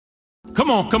Come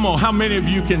on. How many of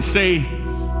you can say,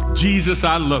 Jesus,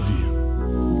 I love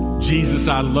you. Jesus,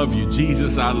 I love you.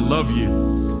 Jesus, I love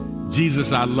you.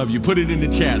 Jesus, I love you. Put it in the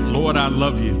chat. Lord, I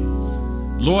love you.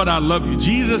 Lord, I love you.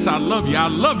 Jesus, I love you. I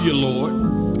love you,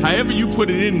 Lord. However you put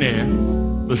it in there,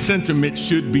 the sentiment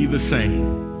should be the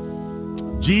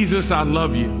same. Jesus, I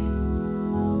love you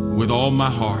with all my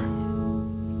heart.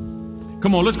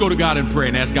 Come on, let's go to God in prayer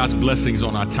and ask God's blessings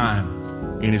on our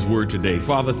time in his word today.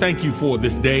 Father, thank you for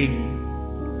this day.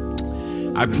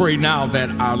 I pray now that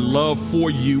our love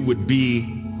for you would be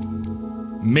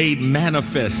made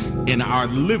manifest in our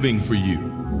living for you,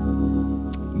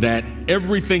 that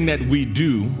everything that we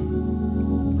do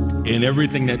and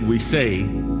everything that we say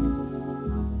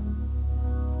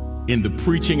in the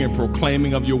preaching and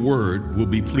proclaiming of your word will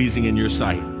be pleasing in your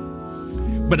sight.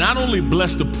 But not only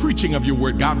bless the preaching of your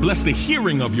word, God, bless the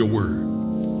hearing of your word,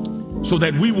 so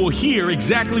that we will hear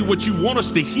exactly what you want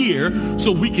us to hear,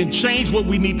 so we can change what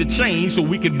we need to change, so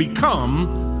we can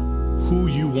become who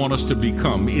you want us to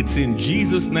become. It's in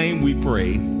Jesus' name we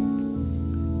pray.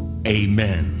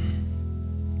 Amen.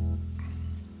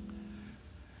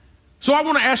 So I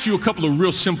want to ask you a couple of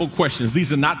real simple questions.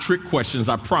 These are not trick questions,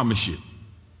 I promise you.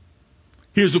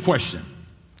 Here's the question.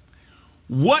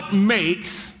 What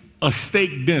makes a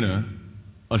steak dinner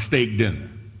a steak dinner?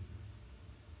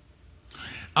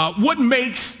 What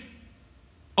makes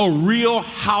a Real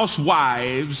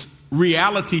Housewives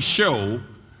reality show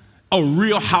a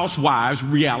Real Housewives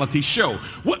reality show?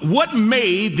 What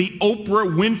made the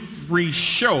Oprah Winfrey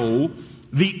show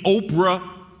the Oprah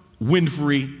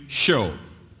Winfrey show?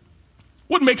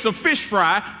 What makes a fish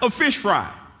fry a fish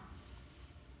fry?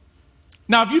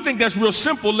 Now, if you think that's real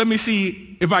simple, let me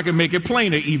see if I can make it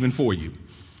plainer even for you.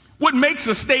 What makes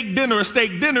a steak dinner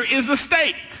is a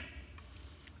steak.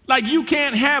 Like, you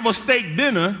can't have a steak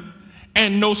dinner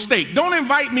and no steak. Don't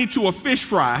invite me to a fish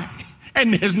fry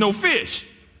and there's no fish.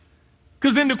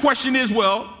 Because then the question is,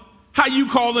 well, how you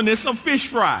calling this a fish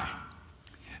fry?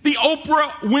 The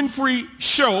Oprah Winfrey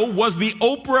show was the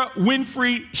Oprah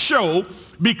Winfrey show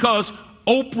because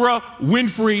Oprah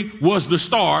Winfrey was the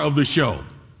star of the show.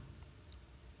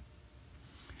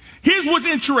 Here's what's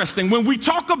interesting. When we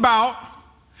talk about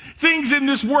things in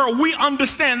this world, we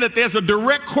understand that there's a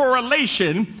direct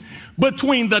correlation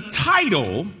between the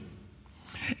title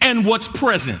and what's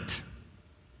present.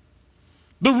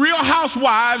 The Real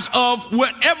Housewives of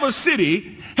whatever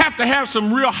city have to have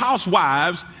some Real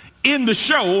Housewives in the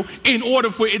show in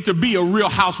order for it to be a Real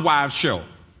Housewives show.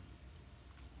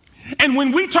 And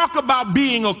when we talk about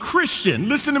being a Christian,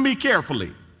 listen to me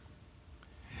carefully.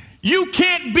 You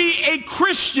can't be a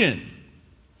Christian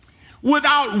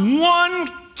without one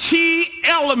key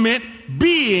element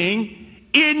being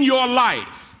in your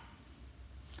life,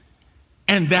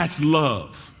 and that's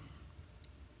love.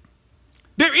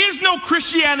 There is no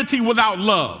Christianity without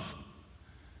love.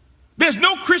 There's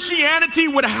no Christianity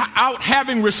without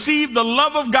having received the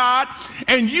love of God,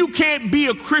 and you can't be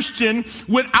a Christian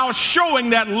without showing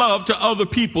that love to other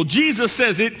people. Jesus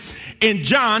says it in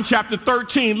John chapter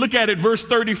 13. Look at it, verse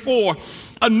 34.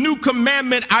 A new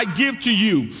commandment I give to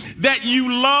you, that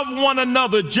you love one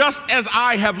another just as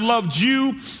I have loved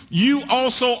you. You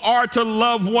also are to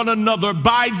love one another.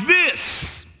 By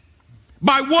this,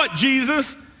 by what,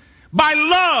 Jesus? By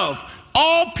love.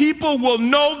 All people will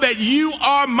know that you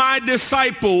are my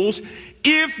disciples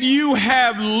if you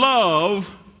have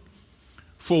love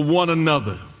for one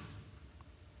another.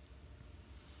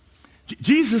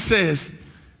 Jesus says,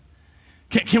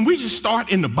 can we just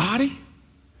start in the body?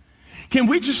 Can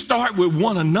we just start with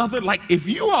one another? Like, if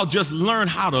you all just learn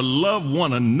how to love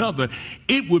one another,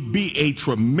 it would be a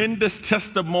tremendous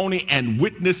testimony and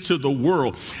witness to the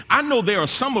world. I know there are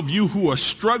some of you who are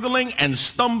struggling and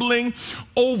stumbling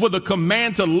over the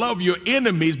command to love your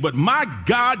enemies, but my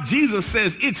God, Jesus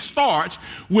says it starts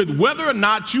with whether or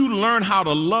not you learn how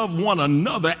to love one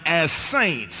another as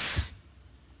saints,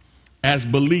 as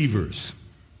believers.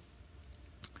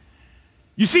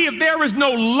 You see, if there is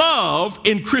no love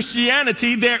in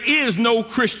Christianity, there is no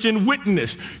Christian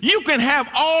witness. You can have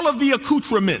all of the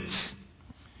accoutrements.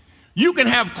 You can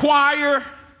have choir,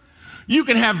 you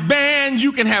can have band,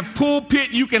 you can have pulpit,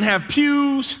 you can have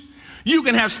pews, you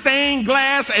can have stained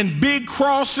glass and big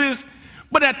crosses.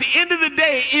 But at the end of the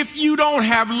day, if you don't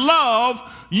have love,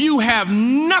 you have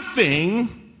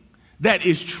nothing that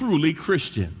is truly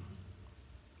Christian.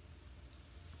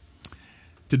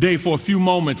 Today, for a few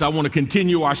moments, I want to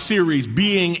continue our series,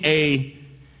 Being a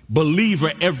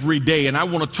Believer Every Day. And I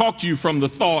want to talk to you from the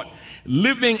thought,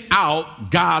 living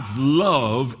out God's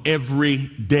love every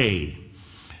day.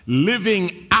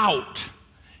 Living out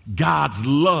God's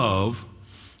love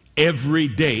every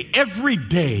day. Every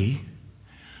day,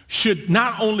 should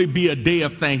not only be a day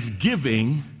of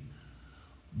thanksgiving,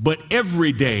 but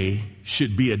every day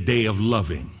should be a day of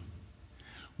loving.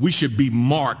 We should be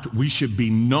marked, we should be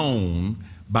known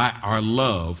by our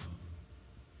love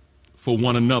for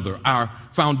one another. Our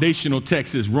foundational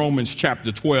text is Romans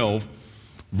chapter 12,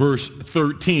 verse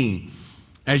 13.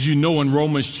 As you know, in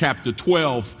Romans chapter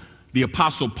 12, the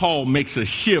Apostle Paul makes a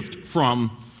shift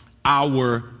from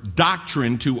our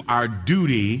doctrine to our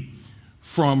duty,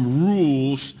 from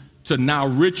rules to now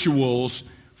rituals,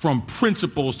 from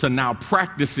principles to now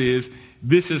practices.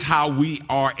 This is how we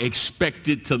are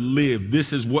expected to live.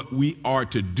 This is what we are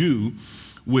to do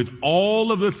with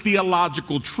all of the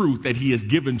theological truth that he has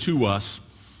given to us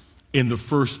in the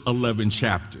first 11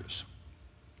 chapters.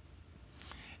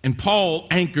 And Paul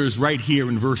anchors right here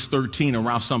in verse 13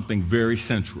 around something very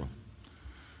central,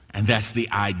 and that's the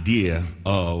idea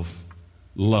of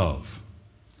love.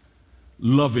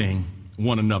 Loving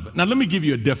one another. Now, let me give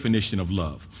you a definition of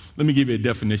love. Let me give you a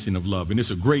definition of love, and it's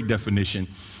a great definition.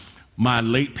 My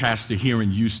late pastor here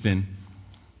in Houston,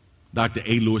 Dr.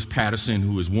 A. Lewis Patterson,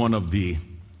 who is one of the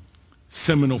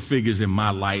seminal figures in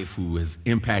my life, who has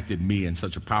impacted me in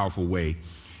such a powerful way.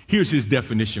 Here's his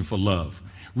definition for love.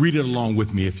 Read it along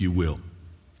with me, if you will.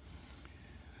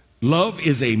 Love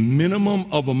is a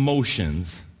minimum of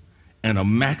emotions and a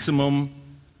maximum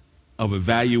of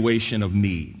evaluation of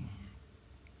need,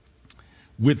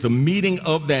 with the meeting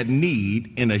of that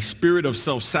need in a spirit of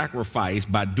self-sacrifice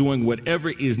by doing whatever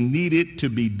is needed to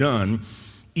be done,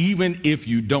 even if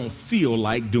you don't feel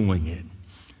like doing it.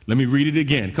 Let me read it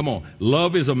again. Come on.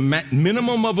 Love is a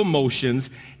minimum of emotions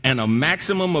and a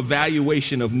maximum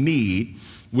evaluation of need,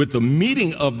 with the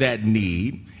meeting of that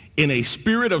need in a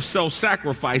spirit of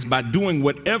self-sacrifice by doing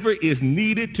whatever is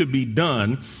needed to be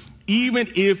done, even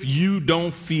if you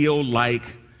don't feel like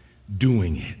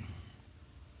doing it.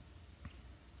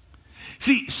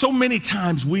 See, so many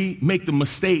times we make the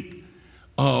mistake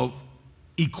of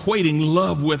equating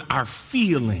love with our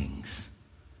feelings.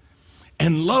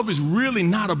 And love is really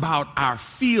not about our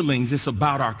feelings, it's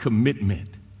about our commitment.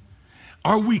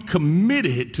 Are we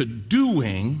committed to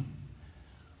doing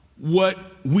what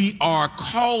we are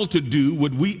called to do,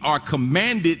 what we are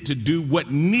commanded to do,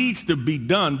 what needs to be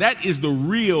done? That is the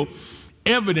real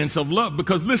evidence of love.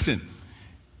 Because listen,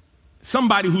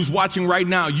 somebody who's watching right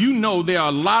now, you know there are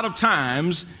a lot of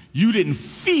times you didn't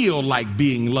feel like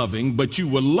being loving, but you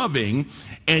were loving,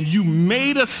 and you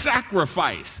made a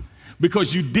sacrifice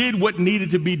because you did what needed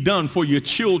to be done for your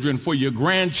children, for your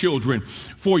grandchildren,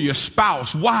 for your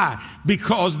spouse. Why?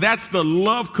 Because that's the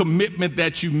love commitment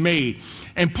that you made.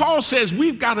 And Paul says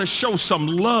we've got to show some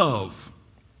love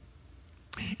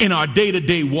in our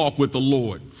day-to-day walk with the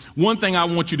Lord. One thing I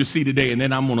want you to see today, and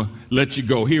then I'm going to let you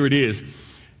go. Here it is.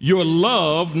 Your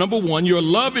love, number one, your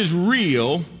love is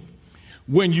real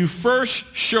when you first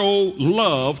show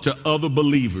love to other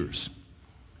believers.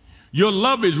 Your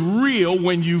love is real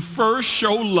when you first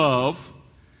show love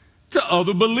to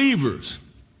other believers.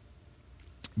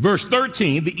 Verse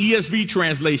 13, the ESV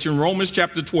translation, Romans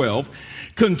chapter 12,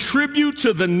 contribute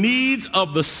to the needs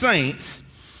of the saints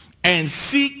and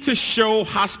seek to show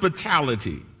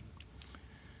hospitality.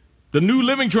 The New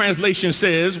Living Translation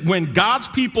says, when God's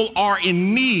people are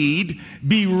in need,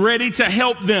 be ready to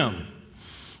help them.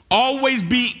 Always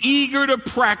be eager to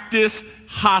practice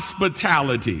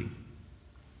hospitality.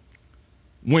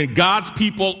 When God's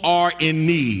people are in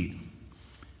need.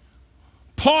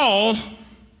 Paul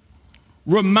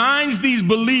reminds these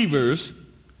believers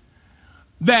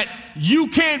that you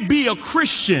can't be a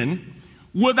Christian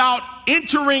without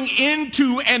entering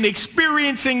into and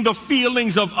experiencing the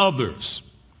feelings of others.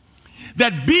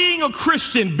 That being a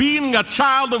Christian, being a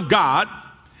child of God,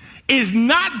 is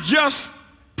not just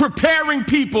preparing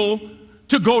people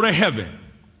to go to heaven.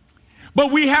 But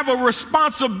we have a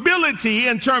responsibility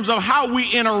in terms of how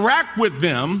we interact with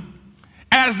them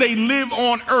as they live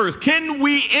on earth. Can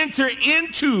we enter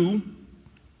into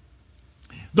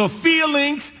the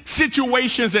feelings,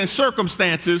 situations, and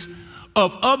circumstances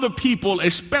of other people,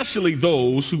 especially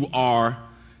those who are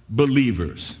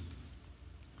believers?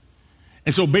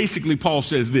 And so basically Paul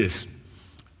says this,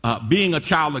 being a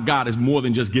child of God is more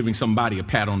than just giving somebody a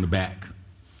pat on the back.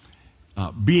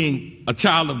 Being a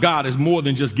child of God is more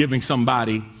than just giving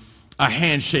somebody a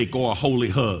handshake or a holy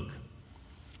hug.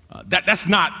 That's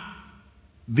not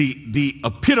the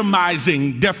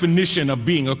epitomizing definition of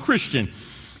being a Christian.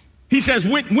 He says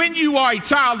when you are a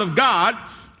child of God,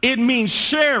 it means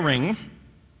sharing,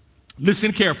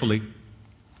 listen carefully,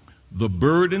 the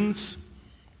burdens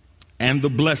and the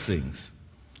blessings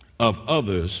of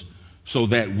others so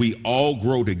that we all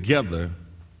grow together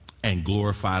and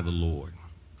glorify the Lord.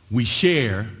 We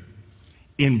share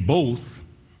in both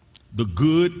the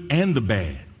good and the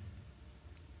bad.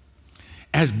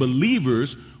 As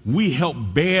believers, we help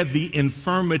bear the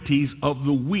infirmities of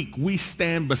the weak. We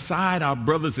stand beside our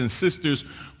brothers and sisters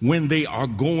when they are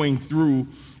going through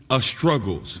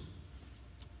struggles.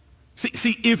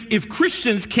 See, if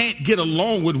Christians can't get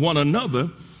along with one another,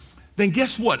 then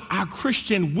guess what? Our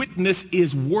Christian witness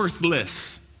is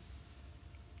worthless.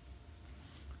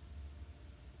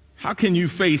 How can you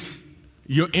face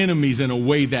your enemies in a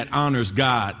way that honors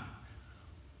God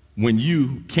when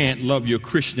you can't love your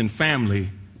Christian family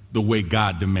the way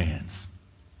God demands?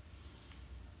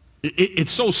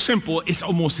 It's so simple, it's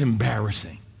almost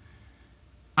embarrassing.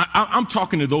 I'm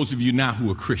talking to those of you now who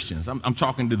are Christians. I'm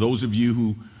talking to those of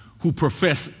you who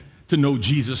profess to know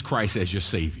Jesus Christ as your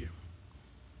Savior.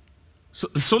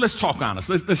 So let's talk honest.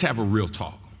 Let's have a real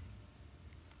talk.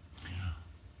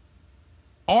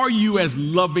 Are you as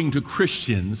loving to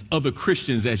Christians, other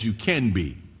Christians, as you can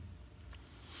be?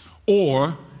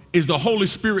 Or is the Holy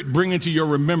Spirit bringing to your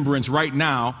remembrance right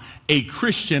now a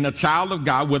Christian, a child of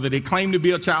God, whether they claim to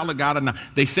be a child of God or not,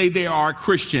 they say they are a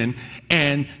Christian,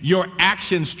 and your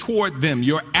actions toward them,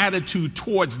 your attitude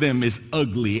towards them is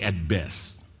ugly at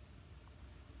best?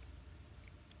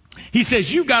 He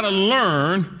says you got to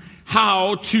learn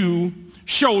how to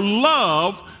show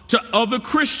love to other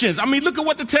Christians. I mean, look at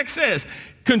what the text says.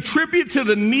 Contribute to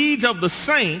the needs of the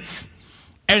saints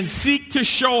and seek to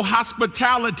show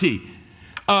hospitality.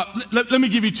 Let me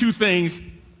give you two things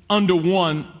under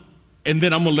one, and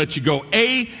then I'm going to let you go.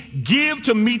 A, give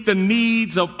to meet the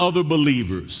needs of other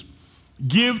believers.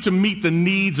 Give to meet the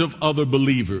needs of other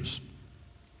believers.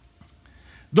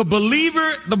 The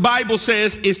believer, the Bible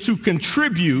says, is to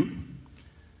contribute.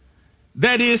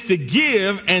 That is to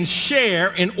give and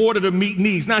share in order to meet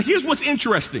needs. Now, here's what's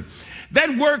interesting.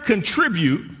 That word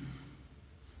contribute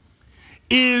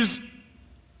is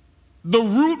the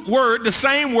root word, the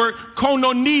same word,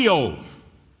 koinonio,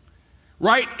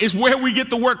 right? Is where we get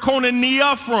the word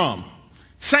koinonia from.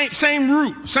 Same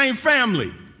root, same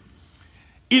family.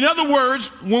 In other words,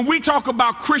 when we talk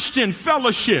about Christian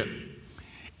fellowship,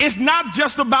 it's not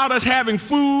just about us having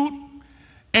food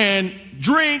and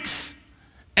drinks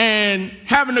and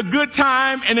having a good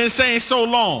time and then saying so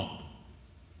long.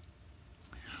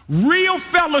 Real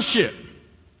fellowship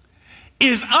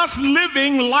is us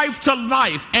living life to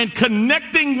life and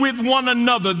connecting with one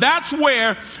another. That's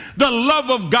where the love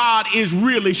of God is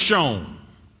really shown.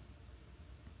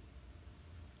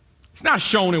 It's not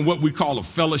shown in what we call a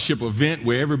fellowship event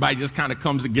where everybody just kind of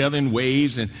comes together and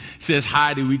waves and says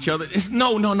hi to each other. It's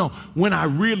no. When I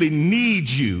really need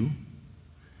you,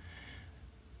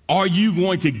 are you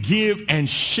going to give and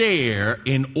share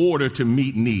in order to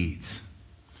meet needs?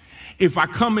 If I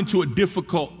come into a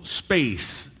difficult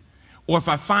space, or if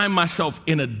I find myself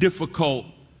in a difficult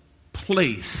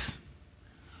place,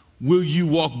 will you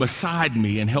walk beside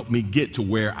me and help me get to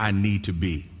where I need to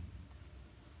be?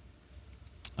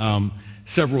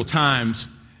 Several times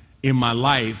in my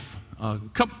life, a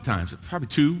couple of times, probably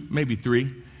two, maybe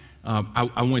three,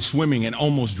 I went swimming and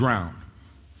almost drowned.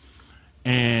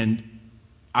 And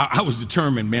I was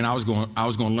determined, man, I was going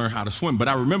to learn how to swim. But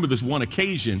I remember this one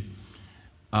occasion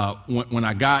when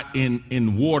I got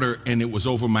in water and it was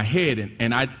over my head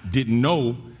and I didn't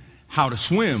know how to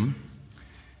swim.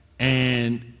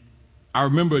 And I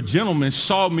remember a gentleman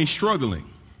saw me struggling.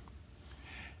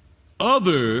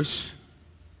 Others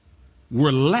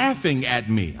were laughing at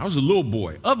me. I was a little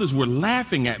boy. Others were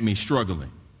laughing at me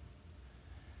struggling.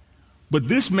 But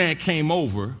this man came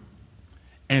over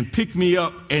and picked me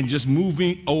up and just moved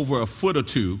me over a foot or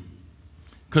two,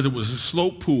 because it was a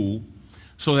slope pool,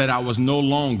 so that I was no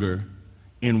longer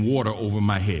in water over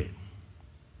my head.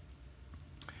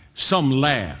 Some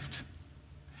laughed.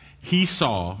 He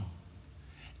saw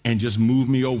and just moved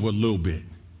me over a little bit.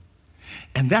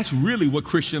 And that's really what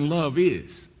Christian love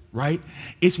is, right?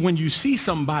 It's when you see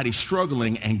somebody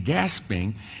struggling and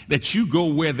gasping that you go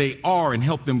where they are and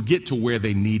help them get to where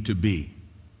they need to be.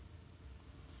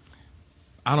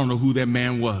 I don't know who that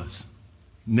man was.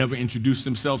 Never introduced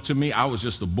himself to me. I was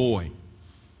just a boy.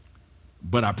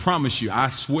 But I promise you, I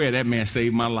swear that man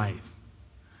saved my life.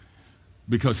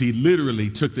 Because he literally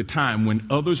took the time when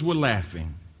others were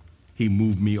laughing, he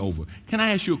moved me over. Can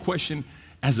I ask you a question?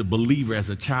 As a believer, as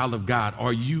a child of God,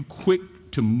 are you quick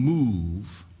to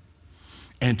move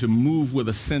and to move with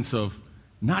a sense of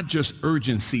not just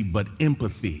urgency, but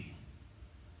empathy?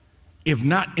 If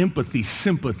not empathy,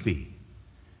 sympathy,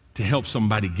 to help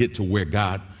somebody get to where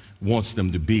God wants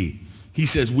them to be. He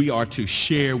says we are to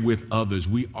share with others.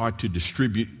 We are to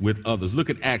distribute with others. Look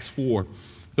at Acts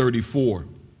 4:34.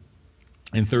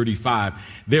 And 35,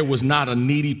 there was not a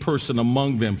needy person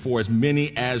among them, for as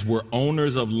many as were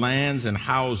owners of lands and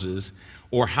houses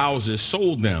or houses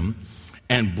sold them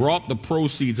and brought the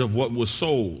proceeds of what was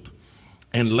sold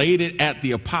and laid it at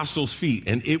the apostles' feet,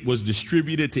 and it was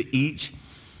distributed to each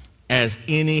as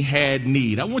any had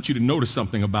need. I want you to notice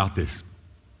something about this.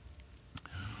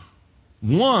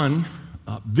 One,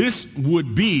 this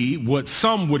would be what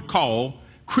some would call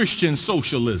Christian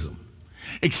socialism,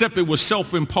 except it was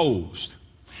self-imposed.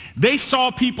 They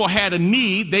saw people had a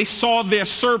need, they saw their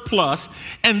surplus,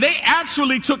 and they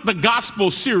actually took the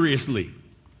gospel seriously.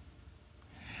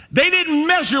 They didn't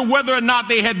measure whether or not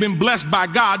they had been blessed by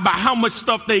God by how much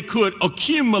stuff they could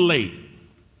accumulate,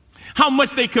 how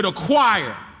much they could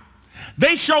acquire.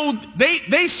 They saw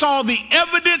the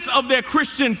evidence of their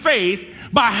Christian faith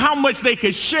by how much they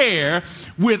could share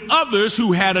with others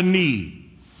who had a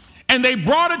need. And they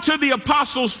brought it to the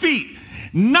apostles' feet,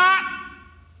 not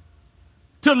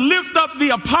to lift up the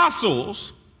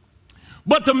apostles,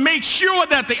 but to make sure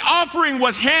that the offering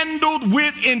was handled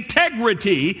with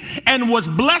integrity and was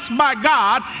blessed by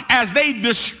God as they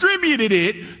distributed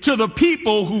it to the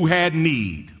people who had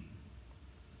need.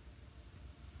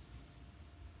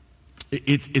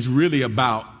 It's really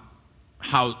about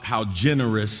how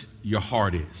generous your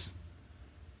heart is,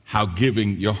 how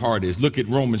giving your heart is. Look at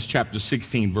Romans chapter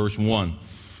 16, verse 1.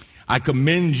 I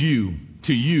commend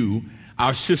to you,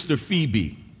 our sister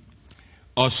Phoebe,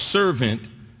 a servant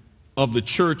of the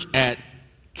church at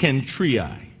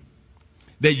Kentria,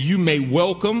 that you may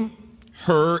welcome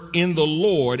her in the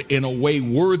Lord in a way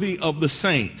worthy of the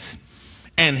saints,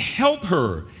 and help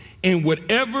her in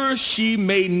whatever she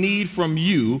may need from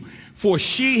you, for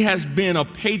she has been a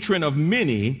patron of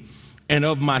many and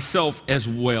of myself as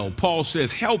well. Paul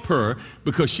says help her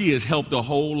because she has helped a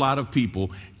whole lot of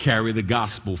people carry the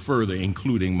gospel further,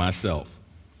 including myself.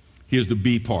 Here's the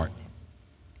B part.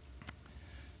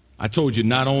 I told you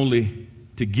not only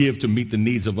to give to meet the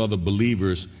needs of other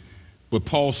believers, but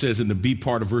Paul says in the B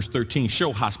part of verse 13,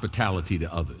 show hospitality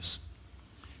to others.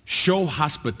 Show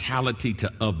hospitality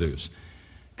to others.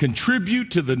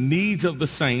 Contribute to the needs of the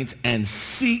saints and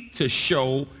seek to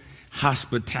show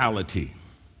hospitality.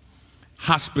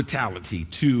 Hospitality,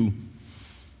 to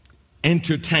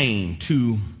entertain,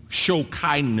 to show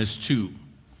kindness to,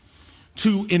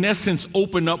 in essence,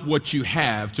 open up what you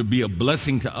have to be a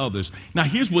blessing to others. Now,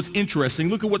 here's what's interesting.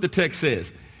 Look at what the text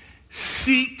says.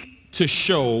 Seek to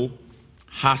show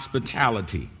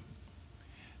hospitality.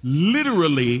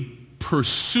 Literally,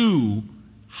 pursue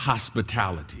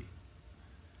hospitality.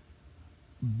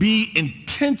 Be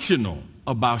intentional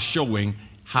about showing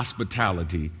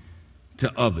hospitality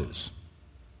to others.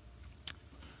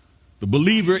 The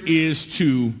believer is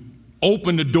to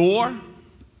open the door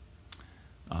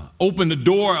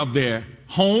of their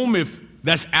home, if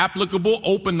that's applicable.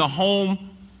 Open the home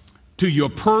to your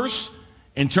purse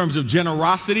in terms of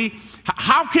generosity.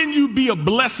 How can you be a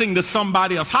blessing to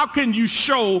somebody else? How can you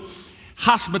show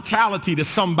hospitality to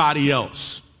somebody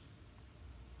else?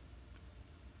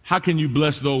 How can you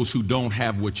bless those who don't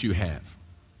have what you have?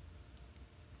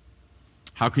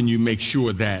 How can you make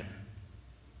sure that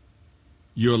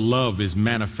your love is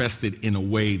manifested in a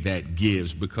way that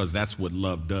gives? Because that's what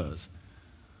love does.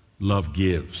 Love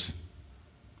gives.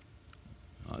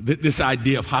 This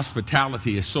idea of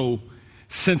hospitality is so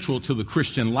central to the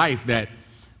Christian life that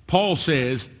Paul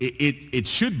says it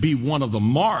should be one of the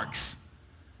marks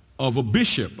of a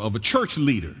bishop, of a church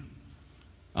leader.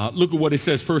 Look at what it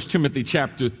says, 1 Timothy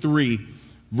chapter 3,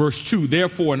 verse 2.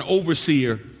 Therefore, an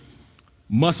overseer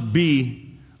must be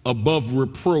above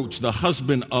reproach, the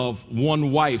husband of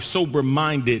one wife,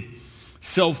 sober-minded,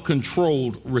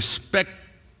 self-controlled,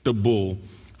 respectable,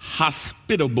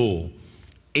 hospitable,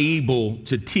 able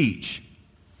to teach.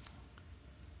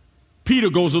 Peter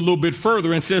goes a little bit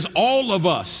further and says all of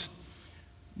us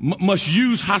must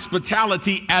use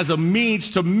hospitality as a means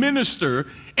to minister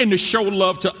and to show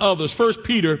love to others. 1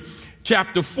 Peter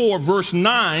chapter 4, verse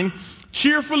 9,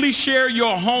 cheerfully share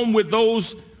your home with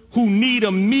those who need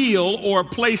a meal or a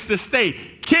place to stay.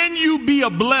 Can you be a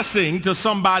blessing to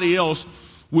somebody else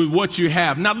with what you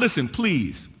have? Now listen,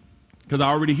 please, because I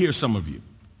already hear some of you.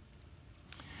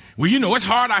 Well, you know, it's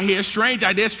hard out here.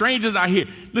 There's strangers out here.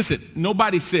 Listen,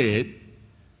 nobody said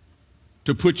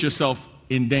to put yourself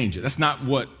in danger. That's not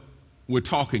what we're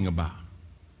talking about.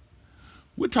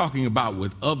 We're talking about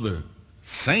with other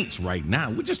saints right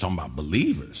now. We're just talking about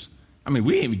believers. I mean,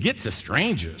 we didn't even get to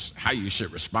strangers, how you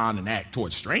should respond and act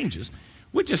towards strangers.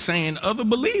 We're just saying other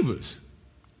believers.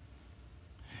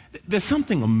 There's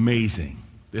something amazing.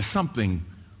 There's something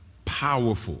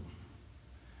powerful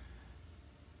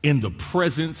in the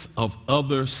presence of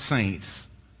other saints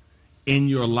in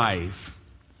your life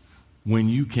when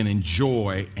you can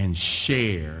enjoy and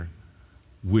share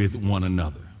with one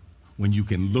another, when you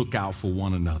can look out for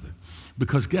one another.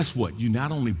 Because guess what? You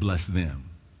not only bless them,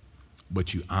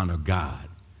 but you honor God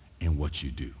in what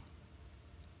you do.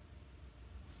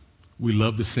 We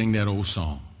love to sing that old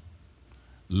song,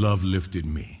 Love Lifted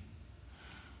Me.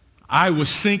 I was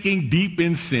sinking deep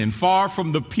in sin, far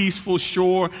from the peaceful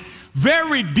shore,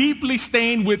 very deeply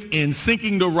stained within,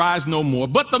 sinking to rise no more.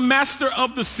 But the master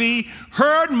of the sea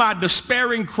heard my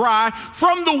despairing cry.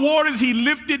 From the waters he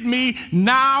lifted me.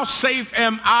 Now safe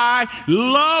am I.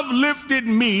 Love lifted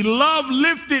me. Love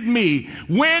lifted me.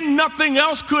 When nothing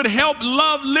else could help,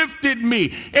 love lifted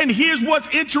me. And here's what's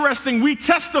interesting. We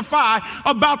testify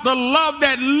about the love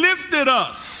that lifted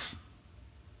us.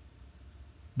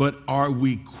 But are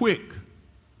we quick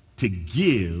to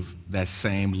give that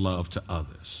same love to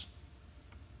others?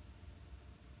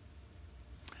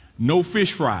 No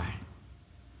fish fry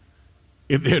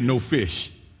if there's no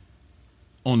fish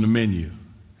on the menu.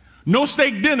 No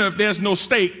steak dinner if there's no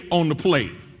steak on the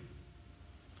plate.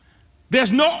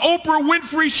 There's no Oprah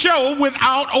Winfrey show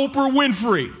without Oprah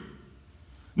Winfrey.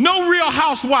 No Real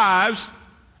Housewives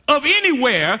of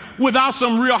anywhere without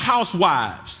some Real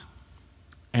Housewives.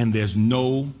 And there's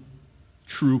no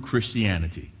true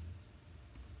Christianity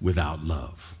without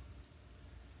love.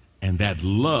 And that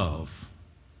love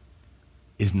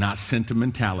is not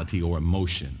sentimentality or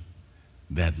emotion.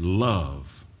 That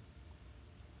love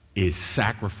is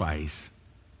sacrifice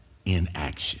in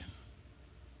action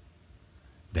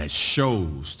that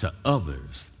shows to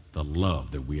others the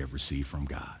love that we have received from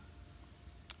God.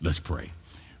 Let's pray.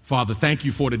 Father, thank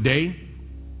you for today.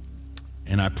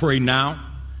 And I pray now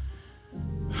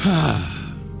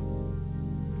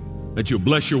that you'll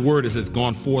bless your word as it's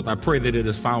gone forth. I pray that it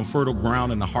has found fertile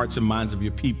ground in the hearts and minds of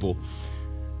your people.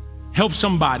 Help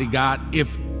somebody, God,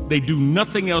 if they do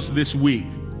nothing else this week.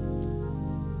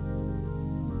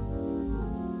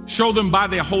 Show them by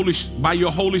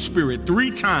your Holy Spirit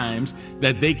 3 times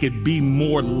that they could be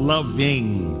more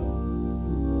loving.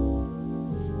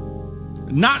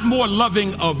 Not more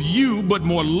loving of you, but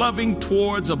more loving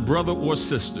towards a brother or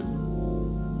sister.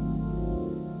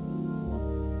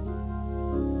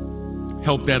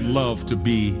 Help that love to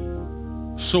be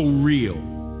so real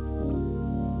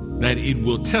that it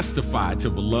will testify to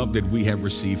the love that we have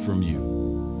received from you.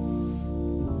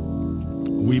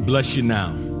 We bless you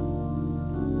now.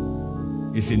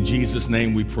 It's in Jesus'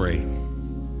 name we pray.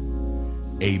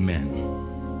 Amen.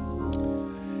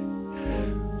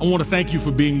 I want to thank you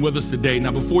for being with us today.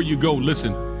 Now, before you go,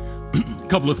 listen, a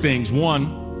couple of things. One,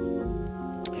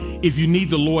 if you need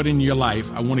the Lord in your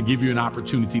life, I want to give you an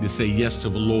opportunity to say yes to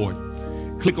the Lord.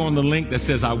 Click on the link that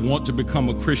says, I want to become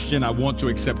a Christian. I want to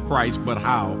accept Christ, but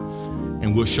how?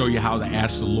 And we'll show you how to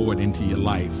ask the Lord into your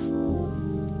life.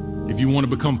 If you want to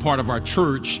become part of our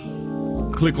church,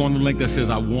 click on the link that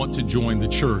says, I want to join the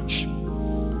church.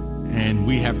 And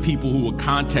we have people who will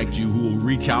contact you, who will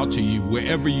reach out to you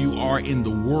wherever you are in the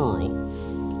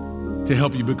world to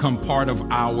help you become part of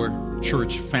our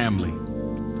church family.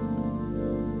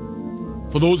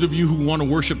 For those of you who want to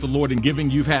worship the Lord in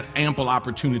giving, you've had ample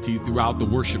opportunity throughout the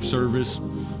worship service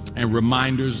and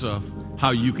reminders of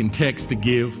how you can text to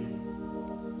give.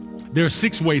 There are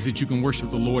 6 ways that you can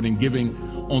worship the Lord in giving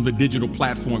on the digital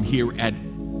platform here at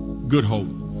Good Hope.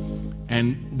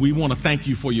 And we want to thank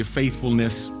you for your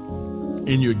faithfulness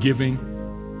in your giving.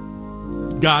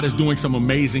 God is doing some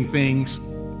amazing things.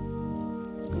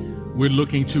 We're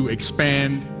looking to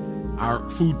expand our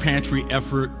food pantry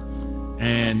effort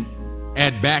and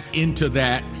add back into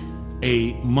that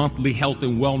a monthly health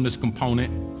and wellness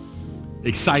component.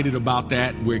 Excited about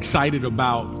that. We're excited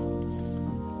about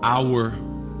our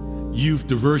youth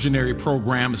diversionary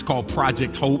program. It's called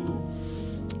Project Hope.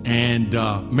 And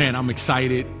man, I'm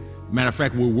excited. Matter of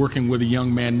fact, we're working with a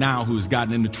young man now who's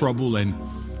gotten into trouble, and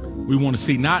we want to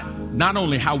see not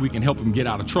only how we can help him get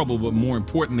out of trouble, but more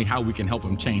importantly, how we can help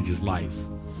him change his life.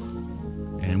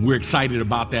 And we're excited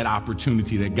about that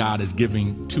opportunity that God is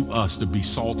giving to us to be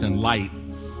salt and light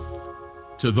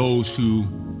to those who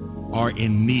are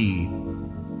in need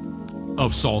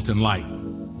of salt and light.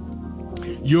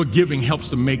 Your giving helps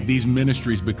to make these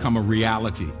ministries become a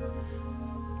reality.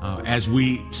 As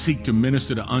we seek to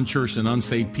minister to unchurched and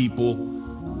unsaved people,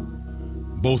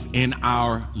 both in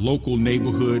our local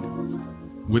neighborhood,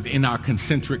 within our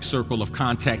concentric circle of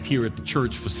contact here at the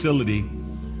church facility,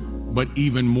 but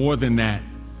even more than that,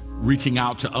 reaching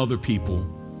out to other people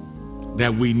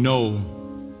that we know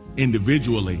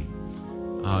individually.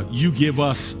 You give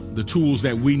us the tools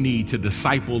that we need to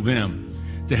disciple them,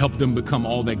 to help them become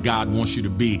all that God wants you to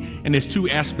be. And there's 2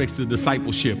 aspects to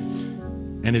discipleship.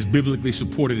 and is biblically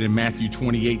supported in Matthew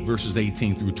 28, verses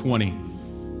 18 through 20.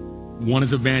 One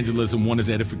is evangelism, one is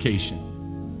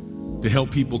edification, to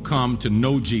help people come to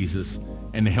know Jesus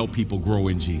and to help people grow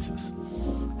in Jesus.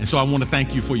 And so I want to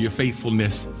thank you for your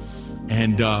faithfulness.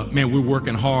 And man, we're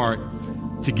working hard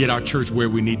to get our church where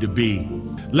we need to be.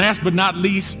 Last but not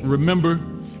least, remember,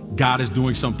 God is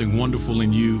doing something wonderful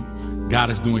in you. God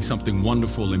is doing something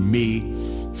wonderful in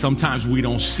me. Sometimes we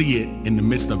don't see it in the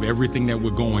midst of everything that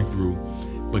we're going through,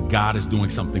 but God is doing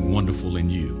something wonderful in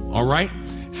you. All right?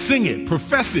 Sing it,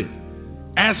 profess it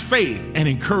as faith, and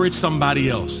encourage somebody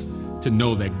else to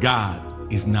know that God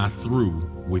is not through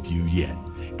with you yet.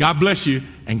 God bless you,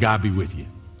 and God be with you.